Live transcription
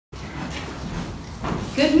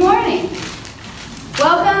Good morning.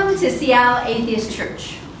 Welcome to Seattle Atheist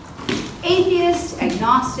Church. Atheist,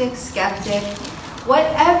 agnostic, skeptic,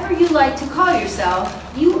 whatever you like to call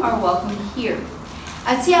yourself, you are welcome here.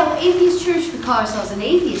 At Seattle Atheist Church, we call ourselves an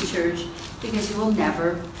atheist church because you will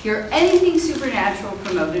never hear anything supernatural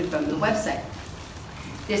promoted from the website.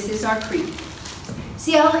 This is our creed.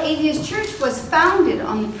 Seattle Atheist Church was founded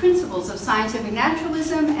on the principles of scientific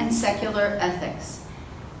naturalism and secular ethics.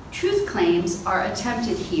 Truth claims are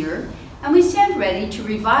attempted here, and we stand ready to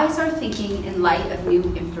revise our thinking in light of new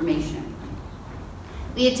information.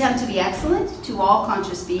 We attempt to be excellent to all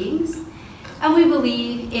conscious beings, and we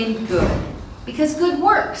believe in good, because good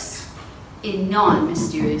works in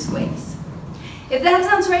non-mysterious ways. If that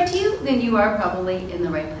sounds right to you, then you are probably in the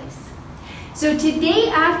right place. So today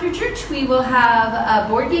after church, we will have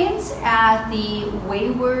board games at the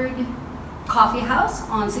Wayward Coffee House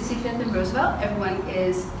on 65th and Roosevelt. Everyone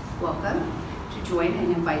is welcome to join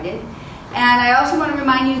and invited. And I also want to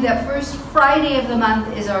remind you that first Friday of the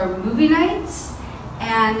month is our movie nights.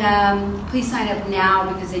 And please sign up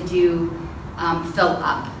now because they do fill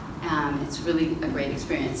up. It's really a great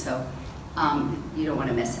experience, so you don't want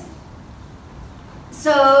to miss it.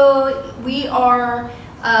 So we are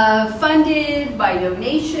funded by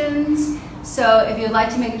donations. So if you'd like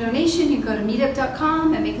to make a donation, you go to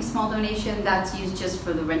meetup.com and make a small donation. That's used just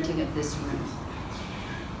for the renting of this room.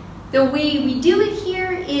 The way we do it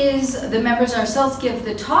here is the members ourselves give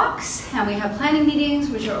the talks, and we have planning meetings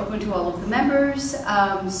which are open to all of the members.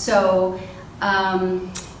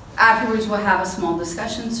 Afterwards we'll have a small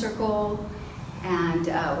discussion circle. And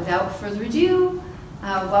without further ado,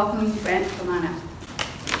 welcome Brent, come on up.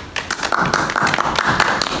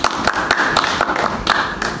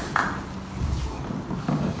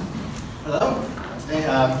 Hello.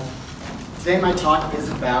 Today my talk is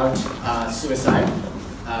about suicide.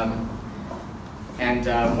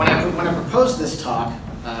 When I proposed this talk,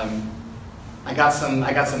 I got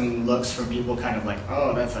some looks from people, kind of like,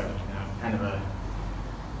 oh, that's a kind of a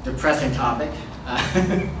depressing topic,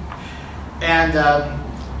 and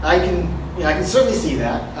I can certainly see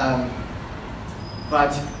that,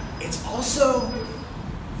 but it's also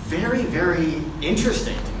very, very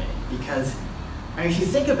interesting to me because, I mean, if you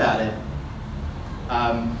think about it,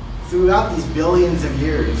 throughout these billions of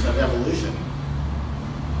years of evolution,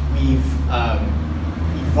 we've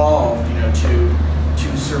evolved,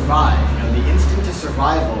 to survive. The instinct to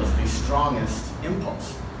survival is the strongest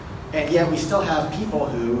impulse, and yet we still have people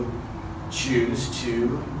who choose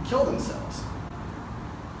to kill themselves,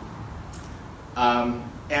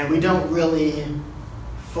 and we don't really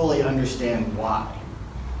fully understand why.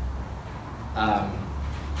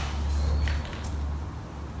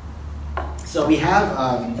 So we have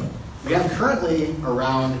currently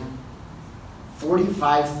around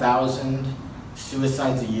 45,000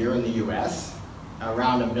 suicides a year in the U.S.,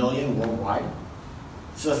 around 1 million worldwide.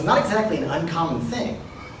 So it's not exactly an uncommon thing.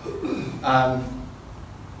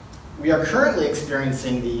 We are currently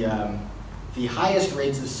experiencing the highest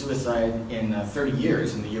rates of suicide in 30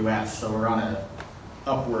 years in the U.S., so we're on an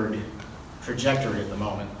upward trajectory at the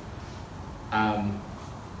moment.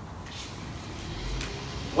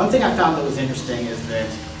 One thing I found that was interesting is that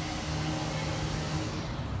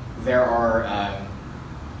there are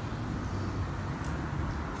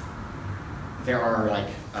like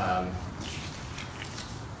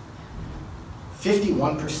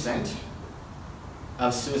 51%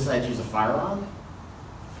 of suicides use a firearm.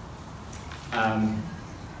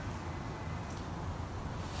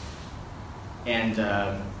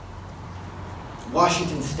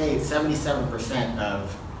 Washington State, 77%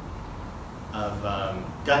 of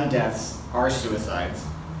gun deaths are suicides,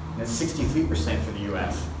 and it's 63% for the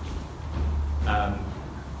U.S.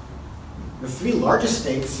 The three largest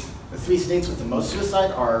states, the three states with the most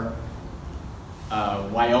suicide are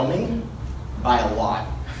Wyoming by a lot,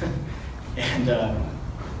 and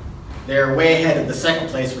they're way ahead of the second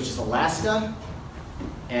place, which is Alaska,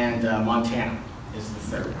 and Montana is the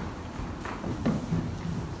third.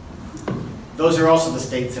 Those are also the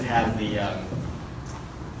states that have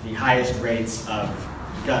the highest rates of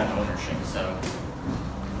gun ownership. So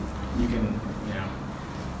you can,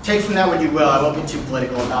 take from that what you will. I won't be too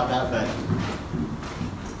political about that, but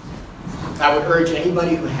I would urge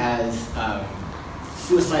anybody who has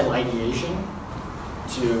suicidal ideation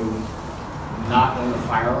to not own a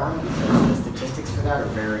firearm, because the statistics for that are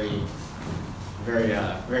very, very,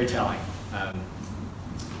 very telling.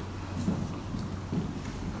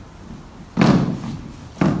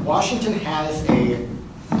 Washington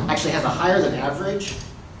actually has a higher than average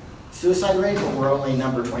suicide rate, but we're only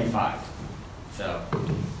number 25. So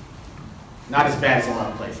not as bad as a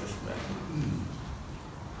lot of places.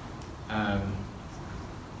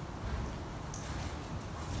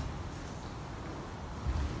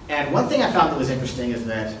 And one thing I found that was interesting is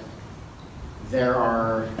that there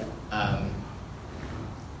are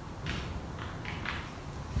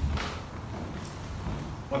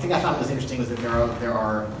there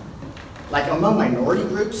are like among minority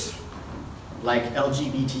groups, like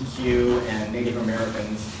LGBTQ and Native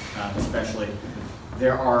Americans especially,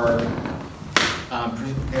 there are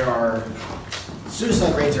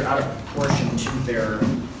suicide rates are out of proportion to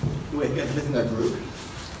within their group,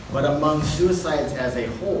 but among suicides as a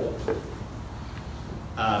whole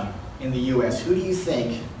in the U.S., who do you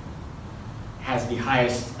think has the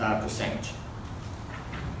highest percentage?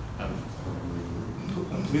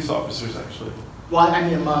 Police officers, actually. Well, I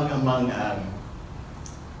mean among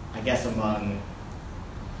I guess among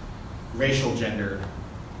racial gender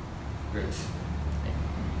groups.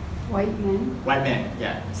 White men? White men,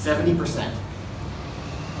 yeah, 70%.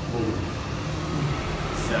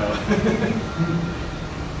 So,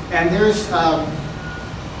 and there's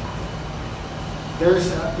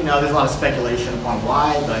you know, there's a lot of speculation upon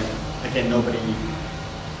why, but again, nobody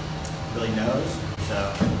really knows.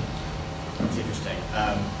 So it's interesting.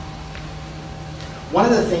 One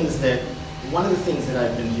of the things that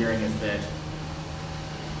I've been hearing is that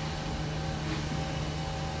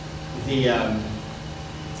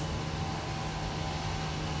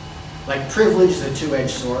like privilege is a two-edged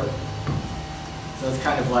sword. So it's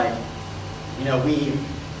kind of like, you know,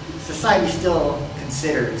 society still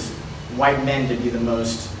considers white men to be the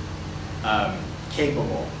most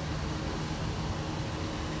capable.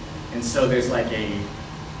 And so there's like a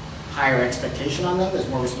higher expectation on them, there's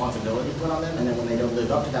more responsibility put on them, and then when they don't live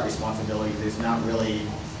up to that responsibility, there's not really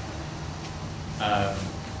a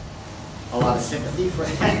lot of sympathy for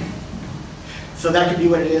that. So that could be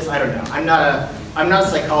what it is, I don't know. I'm not a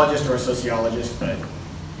psychologist or a sociologist, but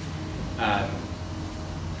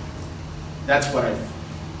that's what I've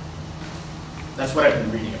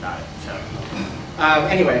been reading about it. So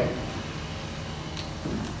anyway.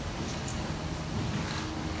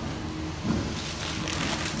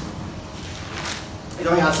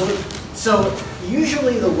 Going on, so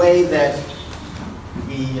usually the way that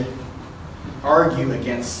we argue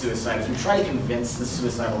against suicide is we try to convince the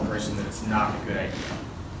suicidal person that it's not a good idea,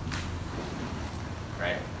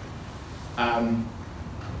 right?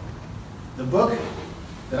 The book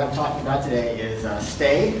that I'm talking about today is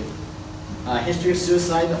Stay, History of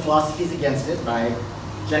Suicide and the Philosophies Against It by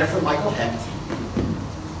Jennifer Michael Hecht.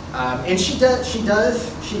 And she does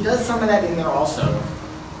some of that in there also.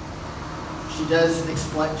 She does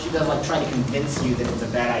like try to convince you that it's a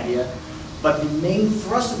bad idea, but the main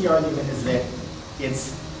thrust of the argument is that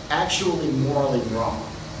it's actually morally wrong.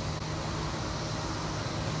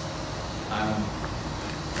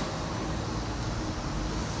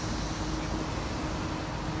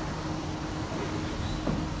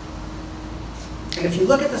 And if you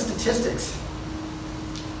look at the statistics,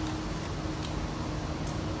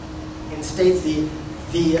 in states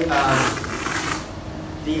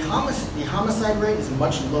the homicide rate is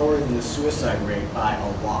much lower than the suicide rate by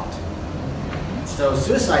a lot. So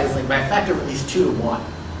suicide is like by a factor of at least 2 to 1,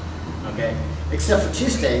 okay? Except for 2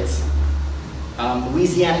 states,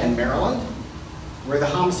 Louisiana and Maryland, where the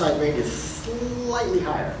homicide rate is slightly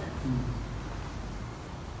higher,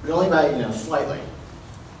 but only by, you know, slightly.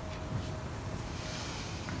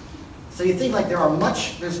 So you think like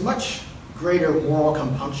there's much greater moral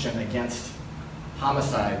compunction against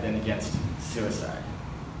homicide than against suicide.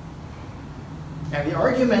 And the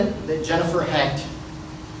argument that Jennifer Hecht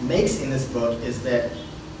makes in this book is that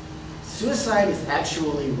suicide is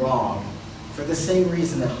actually wrong for the same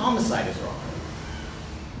reason that homicide is wrong.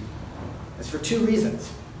 It's for 2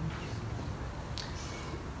 reasons.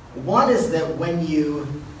 One is that when you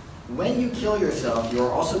kill yourself, you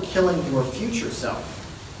are also killing your future self,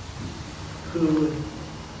 who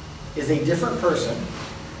is a different person,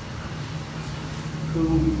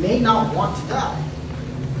 who may not want to die.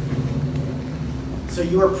 So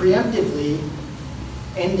you are preemptively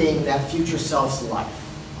ending that future self's life.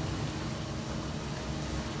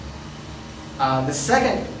 The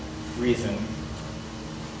second reason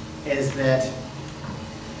is that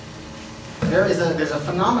there's a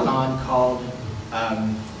phenomenon called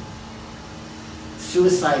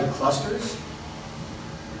suicide clusters.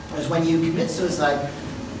 Is when you commit suicide,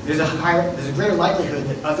 there's a greater likelihood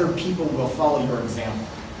that other people will follow your example.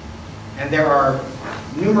 And there are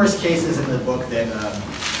numerous cases in the book that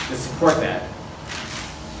support that.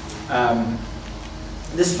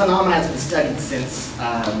 This phenomenon has been studied since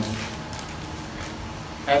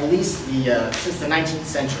at least since the 19th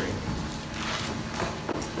century.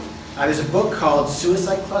 There's a book called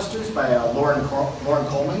Suicide Clusters by Lauren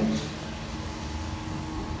Coleman.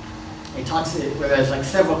 It talks where there's like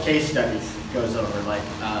several case studies it goes over, like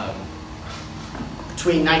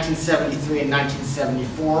between 1973 and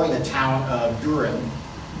 1974 in the town of Durin,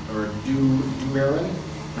 or Durin,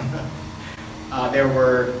 there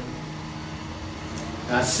were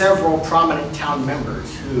several prominent town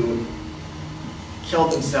members who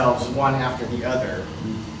killed themselves one after the other,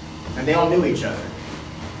 and they all knew each other.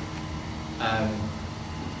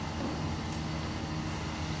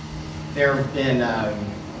 There have been,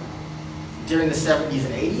 during the 70s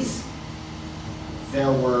and 80s,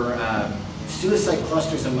 there were suicide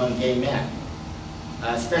clusters among gay men,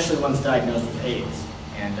 especially ones diagnosed with AIDS.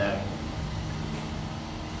 And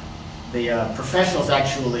the professionals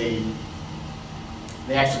actually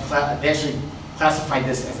classified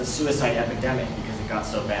this as a suicide epidemic because it got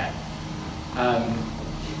so bad.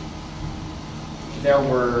 There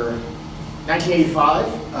were, 1985,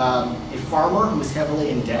 a farmer who was heavily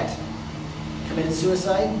in debt committed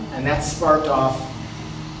suicide, and that sparked off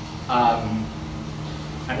an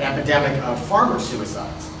epidemic of farmer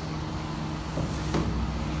suicides.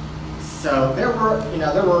 So there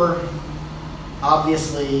were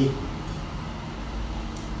obviously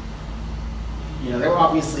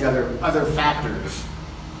other factors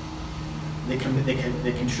that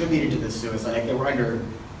contributed to this suicide. Like they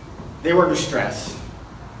were under stress,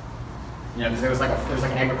 because there was like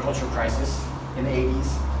an agricultural crisis in the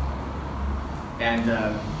 80s, and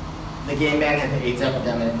the gay men had the AIDS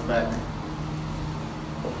epidemic. But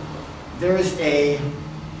there's a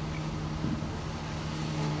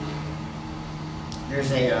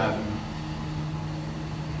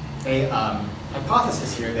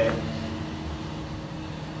hypothesis here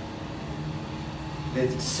that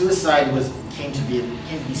suicide came to be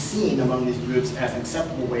seen among these groups as an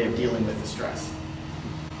acceptable way of dealing with the stress.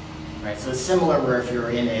 Right. So it's similar where if you're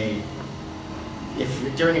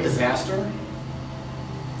during a disaster,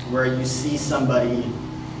 where you see somebody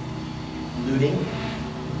looting,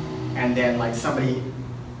 and then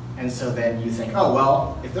so then you think, oh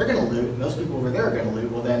well, if they're going to loot, and those people over there are going to loot,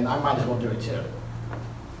 well then I might as well do it too.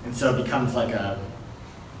 And so it becomes an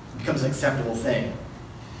acceptable thing.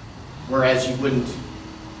 Whereas you wouldn't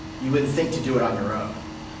think to do it on your own.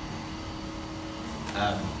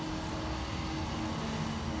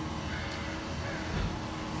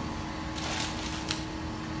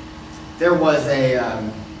 There was a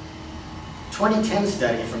 2010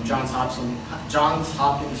 study from Johns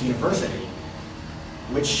Hopkins University,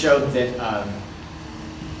 which showed that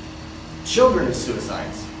children's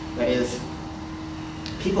suicides, that is,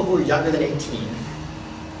 people who are younger than 18,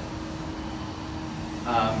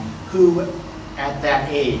 who at that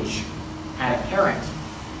age had a parent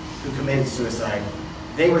who committed suicide,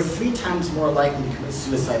 they were 3 times more likely to commit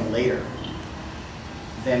suicide later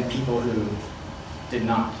than people who did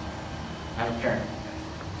not have a parent.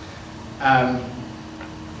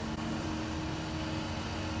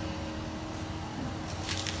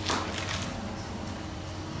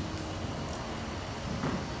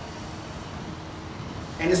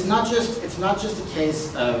 And it's not just a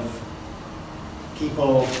case of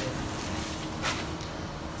people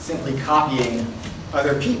simply copying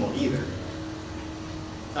other people either.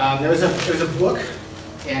 There's a book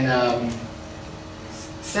in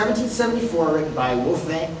 1774 written by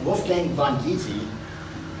Wolfgang von Goethe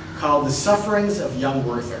called The Sufferings of Young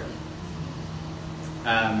Werther.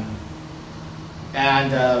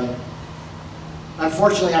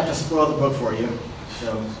 Unfortunately I have to spoil the book for you,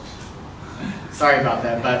 so sorry about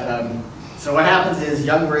that. But so what happens is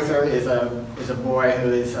young Werther is a boy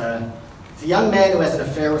who is a young man who has an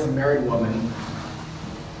affair with a married woman,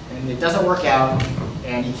 and it doesn't work out,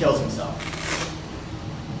 and he kills himself.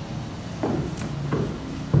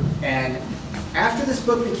 And after this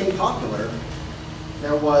book became popular,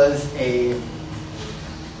 there was a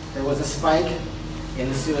spike in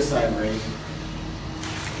the suicide rate,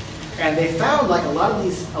 and they found like a lot of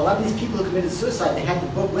these people who committed suicide, they had the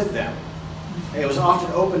book with them. And it was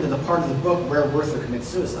often open to the part of the book where Werther commits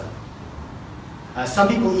suicide. Some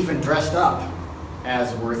people even dressed up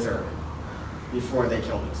as Werther before they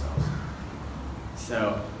killed themselves.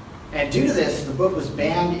 So, and due to this, the book was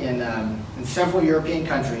banned in several European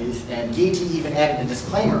countries, and Goethe even added a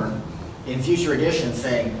disclaimer in future editions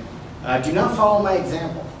saying, "Do not follow my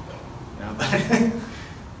example." No, but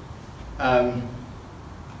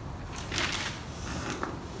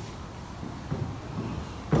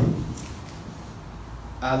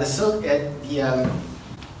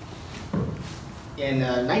in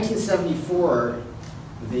 1974,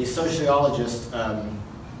 the sociologist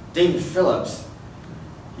David Phillips,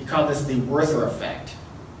 he called this the Werther effect.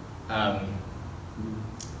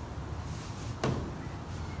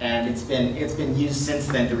 And it's been used since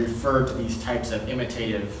then to refer to these types of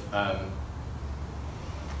imitative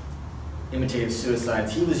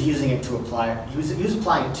suicides. He was using it to apply. He was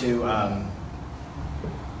applying it to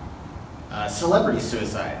celebrity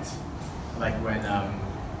suicides, like when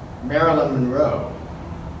Marilyn Monroe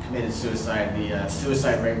committed suicide. The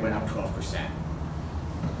suicide rate went up 12%.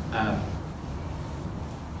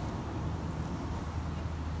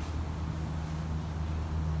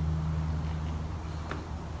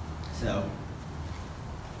 So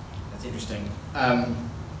that's interesting.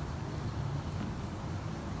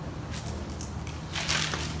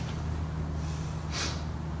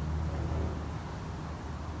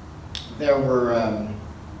 There were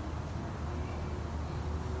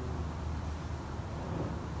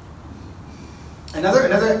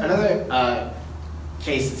another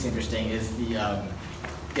case that's interesting is the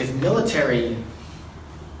military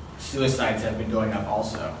suicides have been going up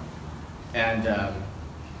also, and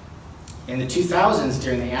in the 2000s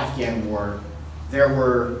during the Afghan war, there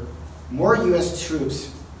were more U.S.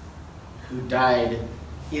 troops who died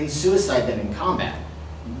in suicide than in combat.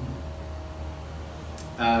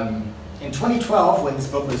 In 2012, when this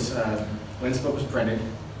book was printed,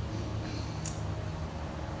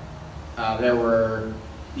 the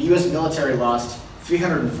U.S. military lost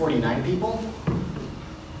 349 people,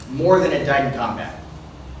 more than had died in combat.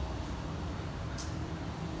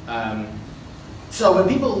 So when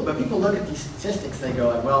people look at these statistics, they go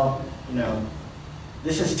like, well, you know,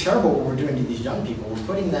 this is terrible what we're doing to these young people. We're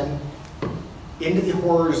putting them into the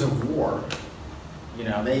horrors of war. You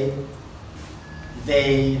know,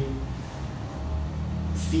 they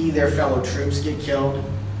see their fellow troops get killed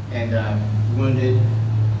and wounded.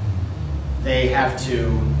 They have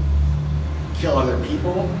to kill other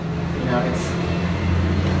people. You know,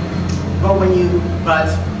 but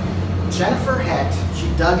Jennifer Hecht, she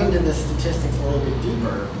dug into the statistics a little bit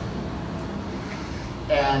deeper,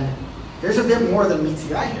 and there's a bit more than meets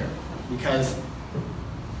the eye here, because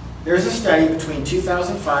there's a study between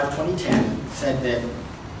 2005 and 2010 said that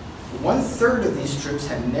 1/3 of these troops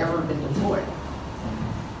had never been deployed.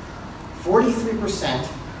 43%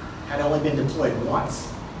 had only been deployed once,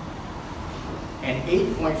 and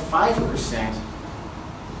 8.5%,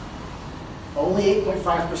 only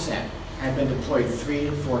 8.5% had been deployed 3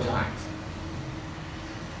 to 4 times.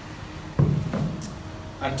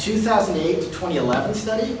 A 2008 to 2011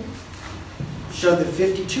 study showed that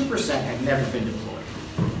 52% had never been deployed.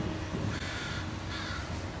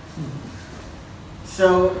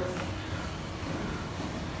 So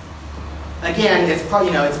again, it's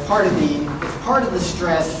part of the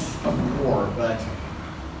stress of war, but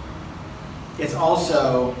it's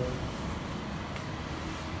also,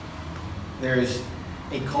 there's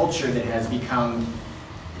a culture that has become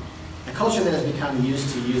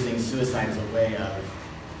used to using suicide as a way of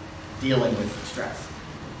dealing with stress,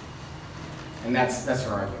 and that's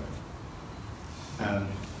her argument.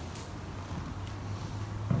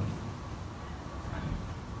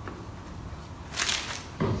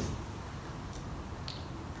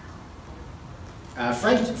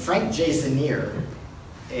 Frank J. Zanier,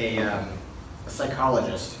 a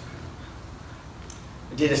psychologist,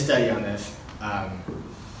 did a study on this,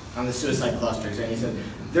 on the suicide clusters, and he said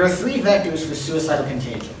there are 3 vectors for suicidal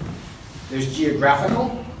contagion. There's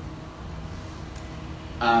geographical.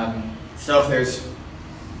 So if there's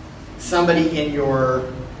somebody in your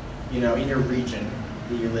region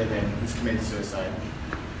that you live in who's committed suicide.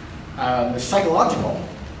 There's psychological,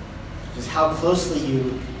 which is how closely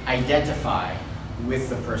you identify with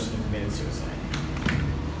the person who committed suicide.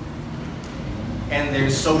 And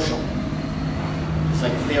there's social. It's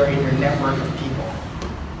like if they're in your network of people.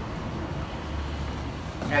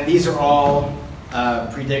 And these are all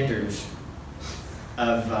predictors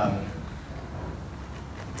of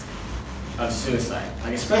suicide.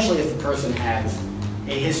 Like especially if the person has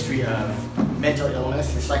a history of mental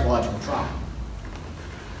illness or psychological trauma.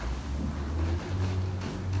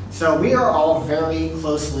 So we are all very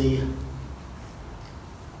closely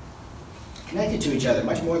connected to each other,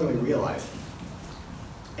 much more than we realize.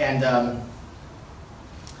 And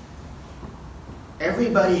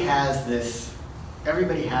everybody has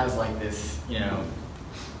like this,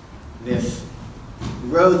 this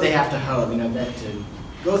road they have to hoe, that to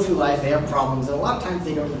go through life, they have problems, and a lot of times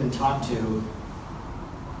they don't even talk to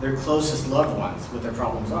their closest loved ones what their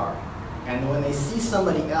problems are. And when they see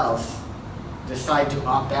somebody else decide to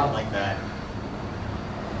opt out like that,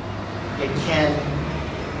 it can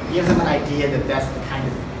give them an idea that that's the kind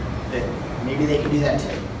of, that maybe they can do that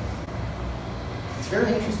too. It's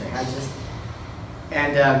very interesting.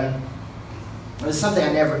 It was something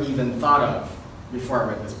I never even thought of before I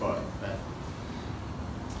read this book. But,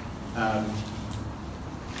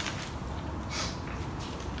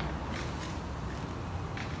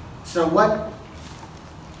 so what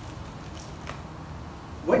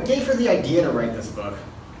gave her the idea to write this book?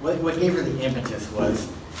 What gave her the impetus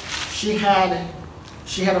was she had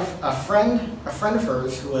a friend of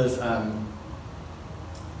hers who was a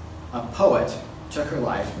poet, took her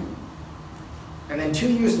life, and then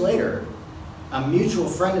 2 years later, a mutual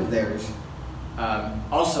friend of theirs,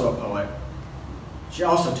 also a poet, she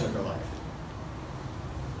also took her life.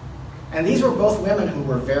 And these were both women who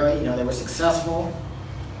were very, they were successful,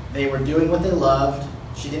 they were doing what they loved.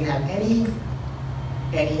 She didn't have any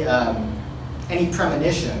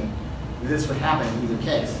premonition that this would happen in either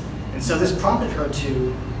case. And so this prompted her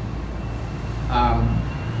to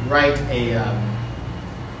write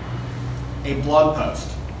a blog post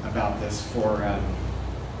about this for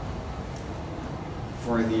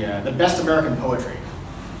the Best American Poetry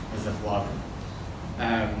is a blog.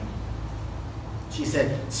 She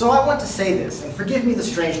said, "So I want to say this, and forgive me the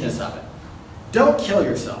strangeness of it. Don't kill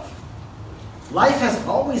yourself. Life has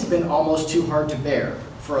always been almost too hard to bear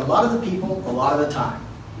for a lot of the people, a lot of the time.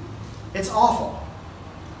 It's awful.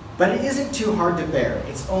 But it isn't too hard to bear.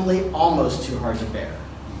 It's only almost too hard to bear."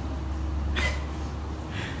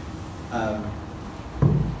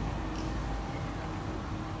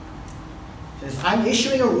 Says, "I'm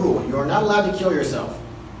issuing a rule. You are not allowed to kill yourself.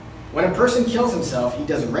 When a person kills himself, he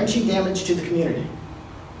does wrenching damage to the community.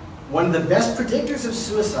 One of the best predictors of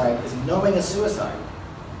suicide is knowing a suicide.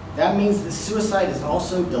 That means that suicide is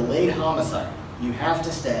also delayed homicide. You have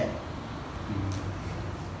to stay."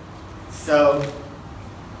 So,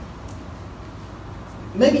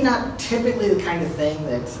 maybe not typically the kind of thing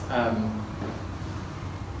that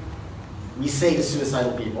we say to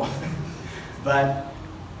suicidal people, but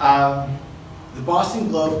the Boston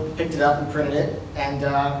Globe picked it up and printed it, and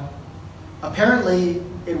apparently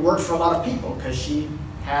it worked for a lot of people, because she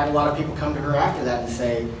had a lot of people come to her after that and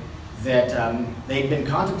say that they'd been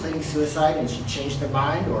contemplating suicide and she changed their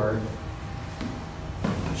mind, or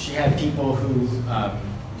she had people who,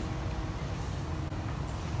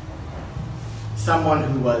 someone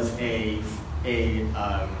who was had a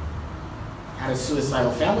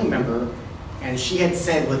suicidal family member, and she had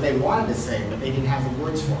said what they wanted to say, but they didn't have the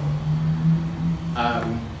words for it.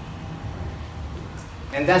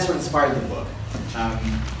 And that's what inspired the book.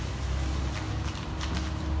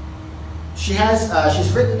 She's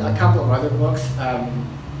written a couple of other books.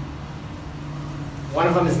 One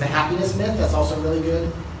of them is The Happiness Myth. That's also really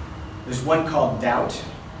good. There's one called Doubt.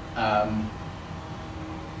 And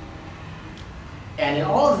in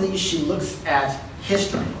all of these, she looks at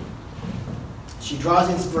history. She draws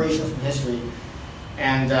inspiration from history.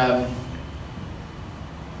 And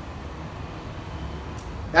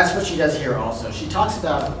that's what she does here also. She talks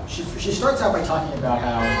about, she starts out by talking about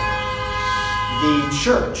how the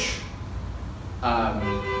church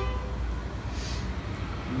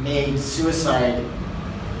made suicide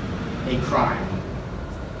a crime.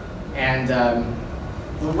 And the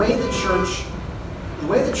way the church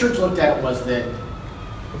looked at it was that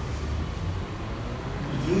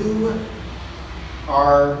you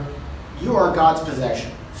are God's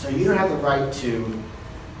possession. So you don't have the right to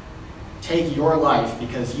take your life,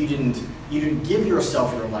 because you didn't give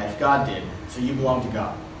yourself your life. God did. So you belong to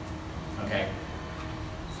God. Okay?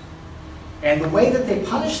 And the way that they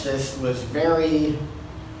punished this was very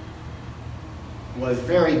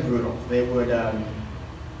brutal. They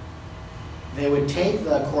would take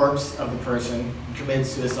the corpse of the person who committed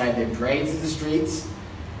suicide, they'd drag it through the streets,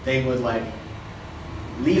 they would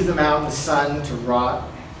leave them out in the sun to rot,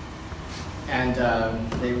 and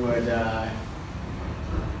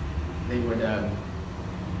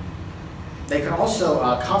they could also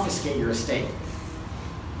confiscate your estate.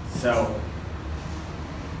 So,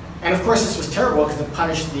 and of course this was terrible, because it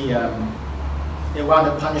punished it wound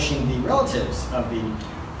up punishing the relatives of the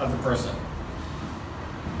person.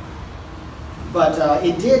 But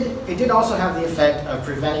it did also have the effect of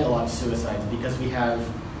preventing a lot of suicides, because we have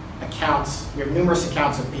numerous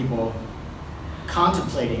accounts of people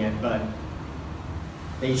contemplating it, but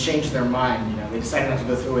they changed their mind. They decided not to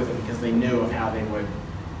go through with it because they knew of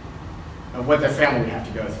what their family would have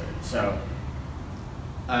to go through. So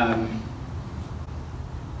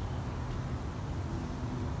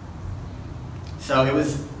it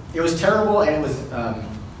was terrible, and it was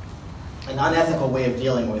an unethical way of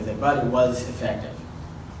dealing with it, but it was effective.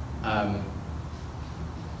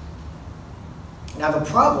 Now the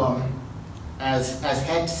problem, as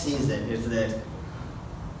Hecht sees it, is that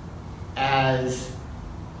as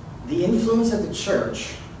the influence of the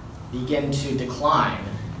church begin to decline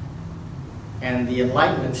and the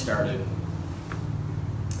Enlightenment started,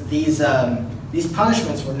 these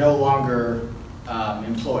punishments were no longer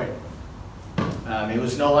employed. It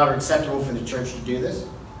was no longer acceptable for the church to do this.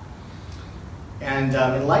 And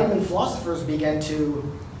Enlightenment philosophers began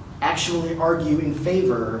to actually argue in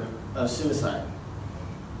favor of suicide.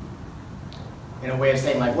 In a way of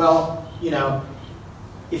saying, like, well, you know,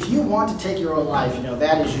 if you want to take your own life, you know,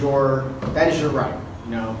 that is your right.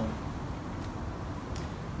 You know,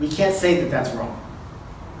 we can't say that that's wrong.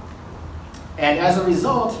 And as a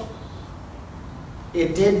result,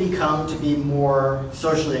 it did become to be more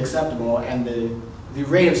socially acceptable, and the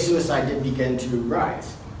rate of suicide did begin to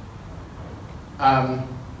rise.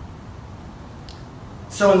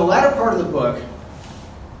 So in the latter part of the book,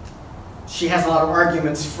 she has a lot of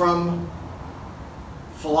arguments from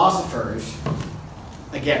philosophers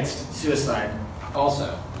against suicide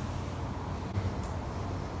also.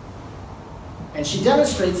 And she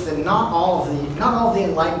demonstrates that not all of the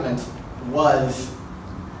Enlightenment was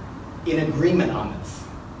in agreement on this.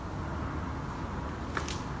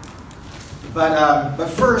 But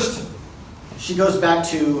first, she goes back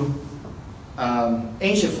to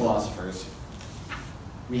ancient philosophers.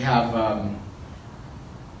 We have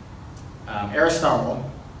Aristotle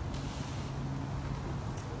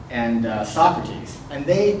and Socrates, and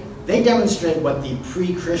they demonstrate what the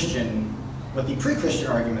pre-Christian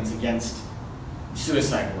arguments against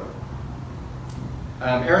suicide were.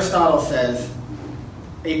 Aristotle says,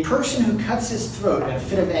 a person who cuts his throat in a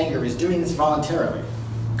fit of anger is doing this voluntarily,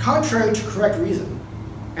 contrary to correct reason,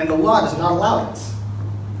 and the law does not allow this.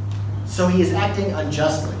 So he is acting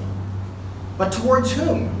unjustly. But towards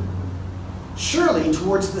whom? Surely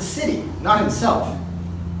towards the city, not himself,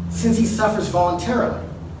 since he suffers voluntarily.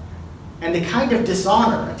 And a kind of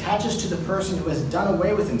dishonor attaches to the person who has done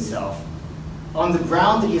away with himself on the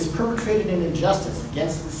ground that he has perpetrated an injustice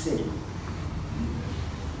against the city.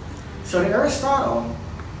 So to Aristotle,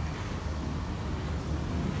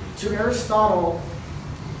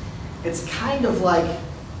 it's kind of like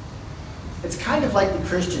the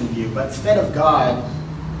Christian view, but instead of God,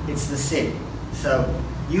 it's the city. So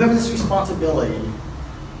you have this responsibility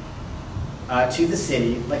to the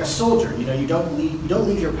city, like a soldier. You know, you don't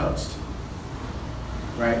leave your post,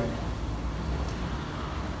 right?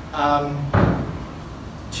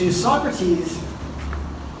 To Socrates,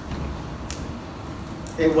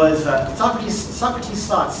 it was Socrates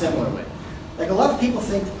thought similarly. Like a lot of people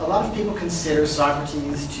consider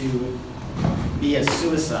Socrates to be a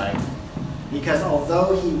suicide because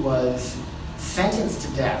although he was sentenced to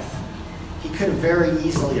death, he could have very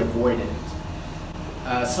easily avoided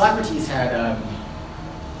it. Socrates had a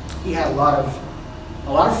lot of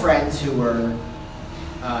friends who were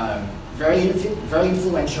very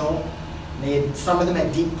influential. Some of them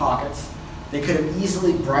had deep pockets. They could have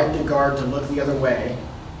easily bribed a guard to look the other way,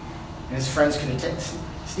 and his friends could have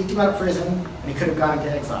sneaked him out of prison, and he could have gone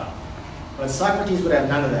into exile. But Socrates would have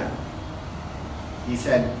none of that. He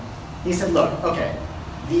said, look, okay,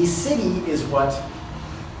 the city is what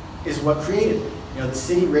created me. You know, the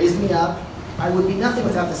city raised me up. I would be nothing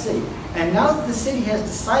without the city. And now that the city has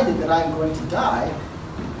decided that I'm going to die,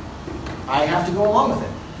 I have to go along with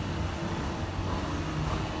it.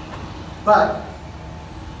 But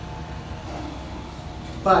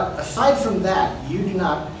aside from that, you do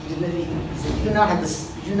not have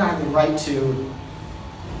the right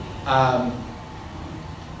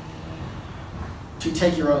to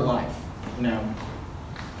take your own life. You know,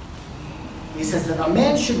 he says that a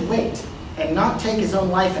man should wait and not take his own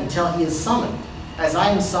life until he is summoned, as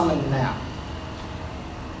I am summoned now.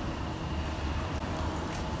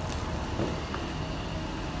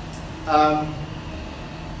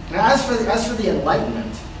 Now, as for the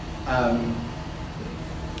Enlightenment,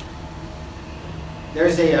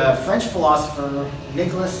 there's a French philosopher,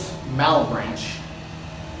 Nicolas Malebranche,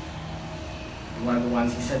 one of the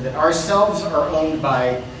ones. He said that ourselves are owned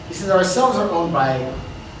by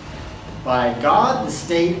God, the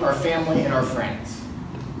state, our family, and our friends.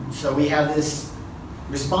 So we have this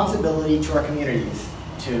responsibility to our communities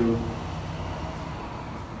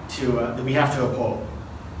that we have to uphold.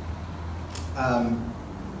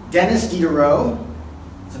 Denis Diderot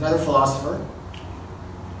is another philosopher.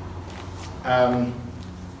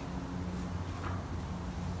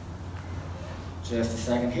 Just a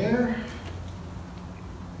second here.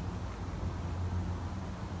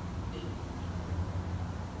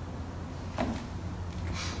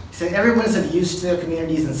 He said everyone is of use to their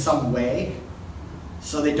communities in some way,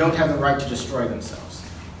 so they don't have the right to destroy themselves.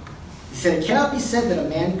 He said it cannot be said that a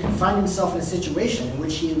man can find himself in a situation in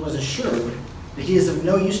which he was assured that he is of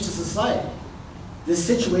no use to society. this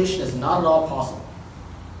situation is not at all possible.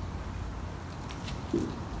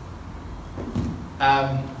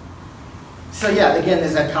 So yeah, again,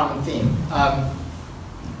 there's that common theme.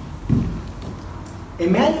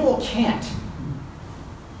 Immanuel Kant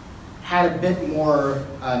had a bit more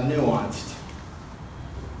nuanced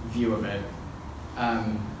view of it.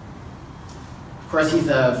 Of course, he's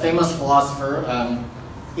a famous philosopher.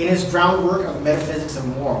 In his groundwork of metaphysics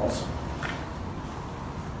and morals,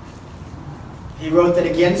 he wrote that,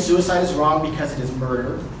 again, suicide is wrong because it is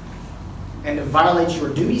murder, and it violates your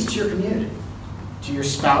duties to your community, to your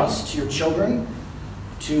spouse, to your children,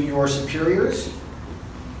 to your superiors,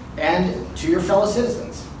 and to your fellow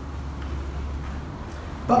citizens.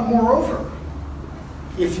 But moreover,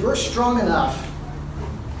 if you're strong enough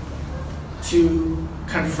to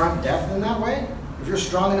confront death in that way, if you're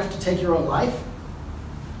strong enough to take your own life,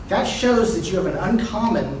 that shows that you have an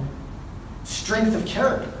uncommon strength of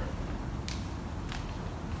character.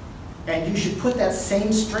 And you should put that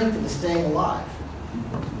same strength into staying alive.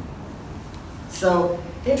 So,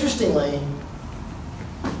 interestingly,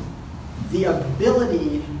 the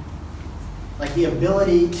ability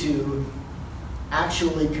to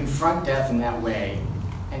actually confront death in that way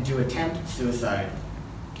and to attempt suicide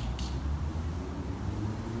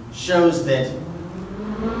shows that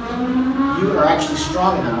you are actually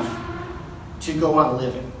strong enough to go on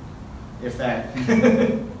living, if that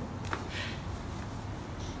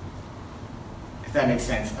if that makes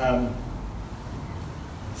sense.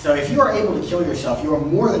 So if you are able to kill yourself, you are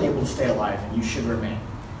more than able to stay alive, and you should remain.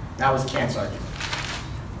 That was Kant's argument.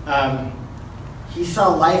 He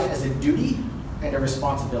saw life as a duty and a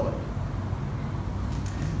responsibility.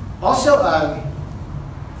 Also,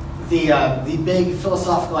 the big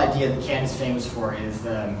philosophical idea that Kant is famous for is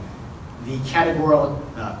the categorical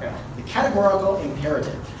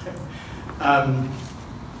imperative.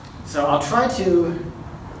 So I'll try to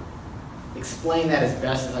explain that as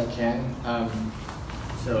best as I can.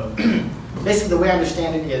 So basically, the way I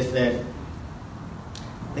understand it is that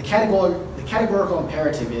the categorical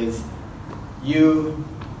imperative is it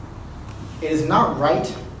is not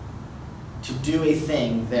right to do a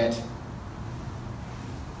thing that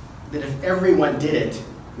if everyone did it,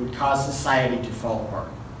 would cause society to fall apart.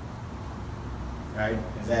 Right?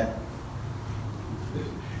 Is that?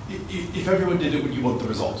 If everyone did it, would you want the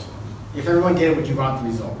result? If everyone did it, would you want the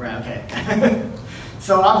result? Right, okay.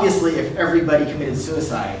 So obviously, if everybody committed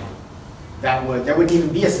suicide, there wouldn't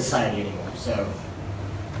even be a society anymore.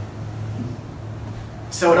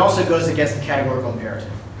 So it also goes against the categorical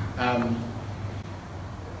imperative.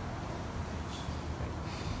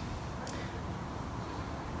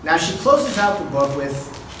 Now she closes out the book with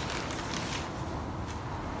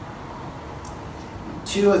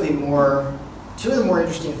two of the more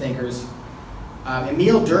interesting thinkers,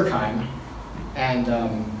 Emile Durkheim, and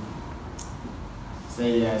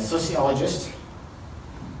a sociologist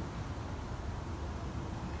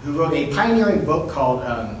who wrote a pioneering book called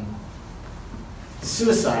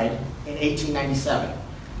Suicide in 1897.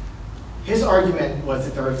 His argument was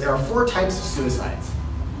that there are four types of suicides.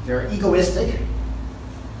 There are egoistic,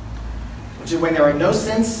 which is when the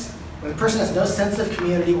person has no sense of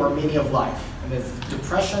community or meaning of life, and there's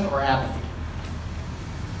depression or apathy.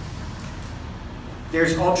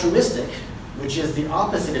 There's altruistic, which is the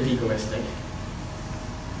opposite of egoistic,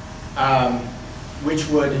 which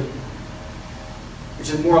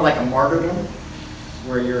is more like a martyrdom,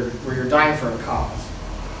 where you're dying for a cause.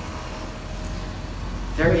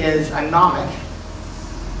 There is anomic,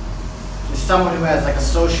 which is someone who has like a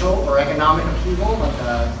social or economic upheaval,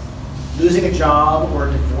 like losing a job or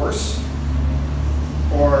a divorce,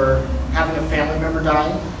 or having a family member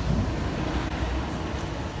dying.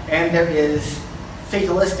 And there is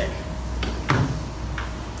fatalistic,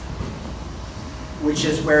 which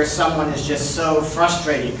is where someone is just so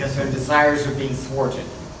frustrated because their desires are being thwarted.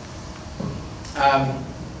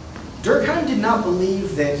 Durkheim did not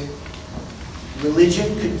believe that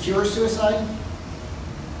religion could cure suicide.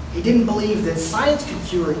 He didn't believe that science could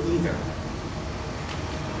cure it either.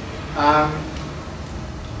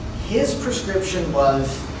 His prescription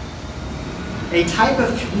was a type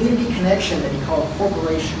of community connection that he called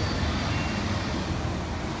corporation,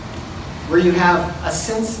 where you have a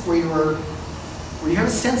sense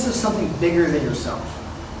of something bigger than yourself.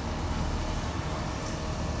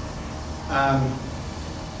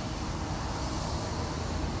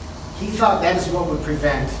 He thought that is what would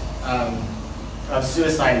prevent of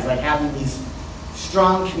suicide, is like having these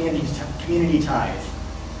strong community ties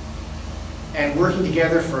and working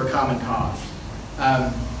together for a common cause.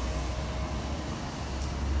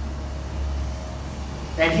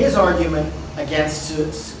 And his argument against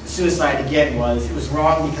suicide again was it was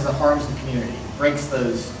wrong because it harms the community, breaks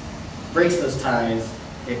those ties.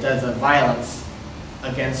 It does a violence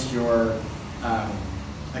against your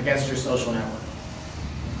social network.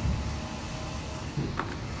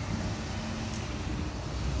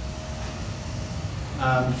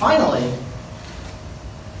 Finally,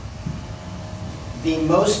 the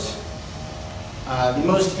most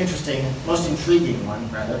interesting, most intriguing one,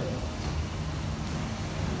 rather,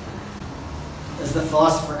 is the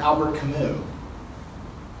philosopher Albert Camus.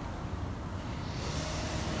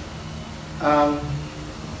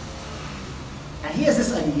 And he has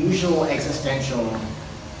this unusual existential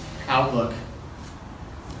outlook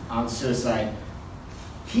on suicide.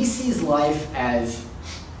 He sees life as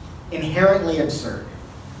inherently absurd.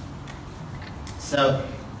 So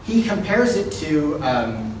he compares it to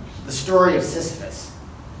the story of Sisyphus.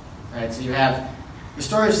 Right? So you have the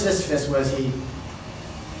story of Sisyphus was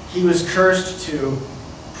he was cursed to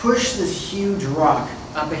push this huge rock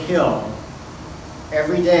up a hill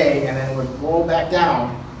every day and then would roll back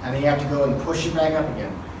down, and then you have to go and push it back up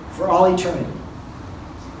again for all eternity.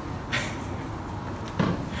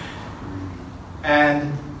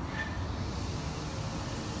 and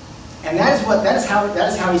that is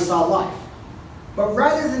how he saw life. But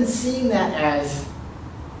rather than seeing that as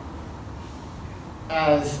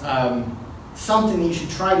something that you should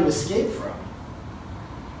try to escape from,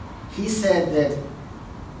 he said that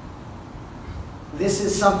this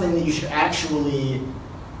is something that you should actually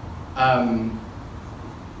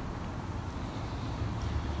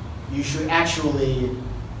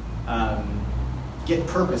get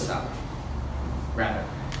purpose out of. Rather,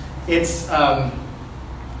 it's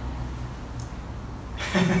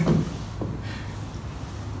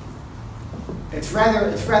it's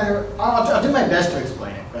rather. I'll do my best to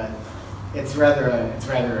explain it, but it's rather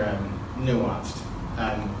nuanced.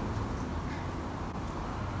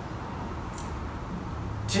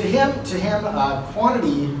 To him,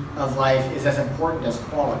 quantity of life is as important as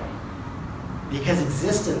quality, because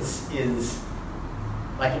existence is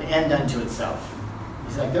like an end unto itself.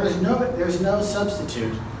 He's like, there's no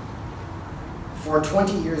substitute for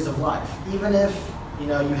 20 years of life, even if you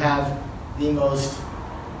have the most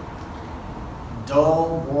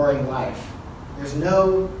dull, boring life. There's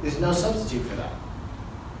no substitute for that.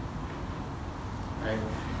 Right?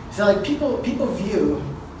 So like people view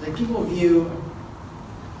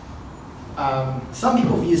some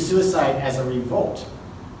people view suicide as a revolt,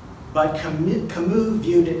 but Camus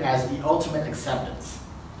viewed it as the ultimate acceptance.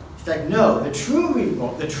 It's like, no, the true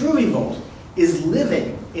revolt is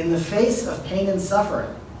living in the face of pain and suffering.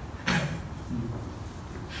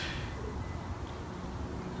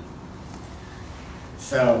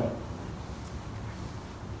 So,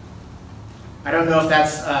 I don't know if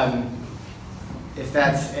that's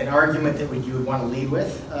an argument that you would want to lead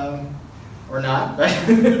with or not, but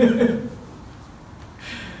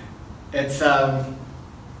it's a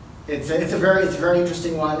very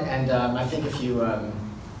interesting one, and I think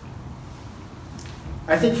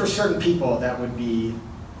I think for certain people that would be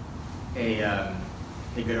a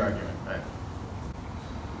good argument. But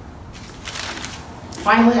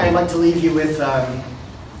finally, I'd like to leave you with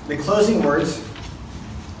the closing words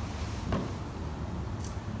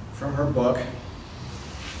from her book,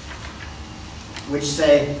 which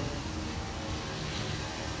say,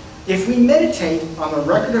 "If we meditate on the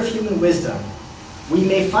record of human wisdom, we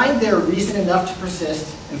may find there reason enough to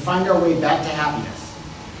persist and find our way back to happiness.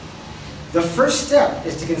 The first step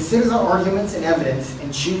is to consider the arguments and evidence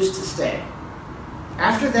and choose to stay.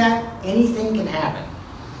 After that, anything can happen.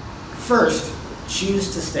 First,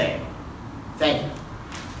 choose to stay." Thank you.